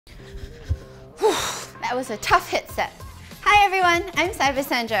That was a tough hit set. Hi everyone, I'm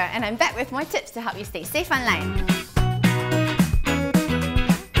Sandra and I'm back with more tips to help you stay safe online.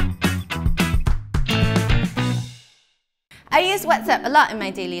 I use WhatsApp a lot in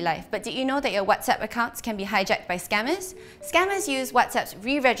my daily life, but did you know that your WhatsApp accounts can be hijacked by scammers? Scammers use WhatsApp's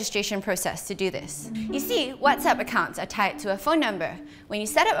re-registration process to do this. You see, WhatsApp accounts are tied to a phone number. When you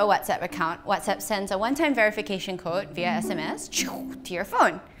set up a WhatsApp account, WhatsApp sends a one-time verification code via SMS to your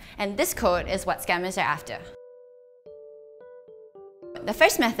phone. And this code is what scammers are after. The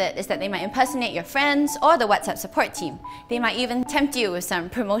first method is that they might impersonate your friends or the WhatsApp support team. They might even tempt you with some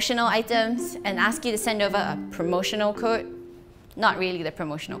promotional items and ask you to send over a promotional code. Not really the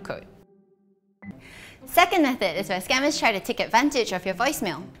promotional code. Second method is where scammers try to take advantage of your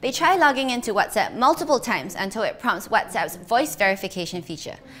voicemail. They try logging into WhatsApp multiple times until it prompts WhatsApp's voice verification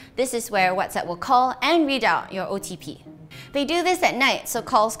feature. This is where WhatsApp will call and read out your OTP. They do this at night, so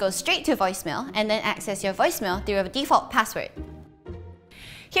calls go straight to voicemail and then access your voicemail through a default password.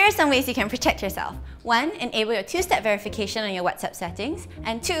 Here are some ways you can protect yourself. 1. Enable your two-step verification on your WhatsApp settings.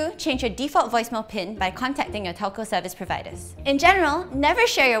 And 2. Change your default voicemail PIN by contacting your telco service providers. In general, never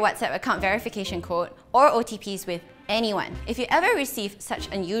share your WhatsApp account verification code or OTPs with anyone. If you ever receive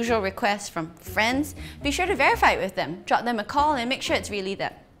such unusual requests from friends, be sure to verify it with them. Drop them a call and make sure it's really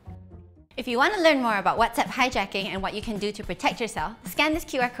them. If you want to learn more about WhatsApp hijacking and what you can do to protect yourself, scan this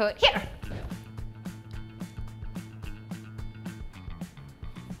QR code here.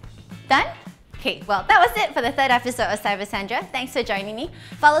 Done? Okay, well that was it for the third episode of Cyber Sandra. Thanks for joining me.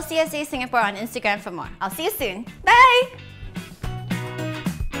 Follow CSA Singapore on Instagram for more. I'll see you soon. Bye!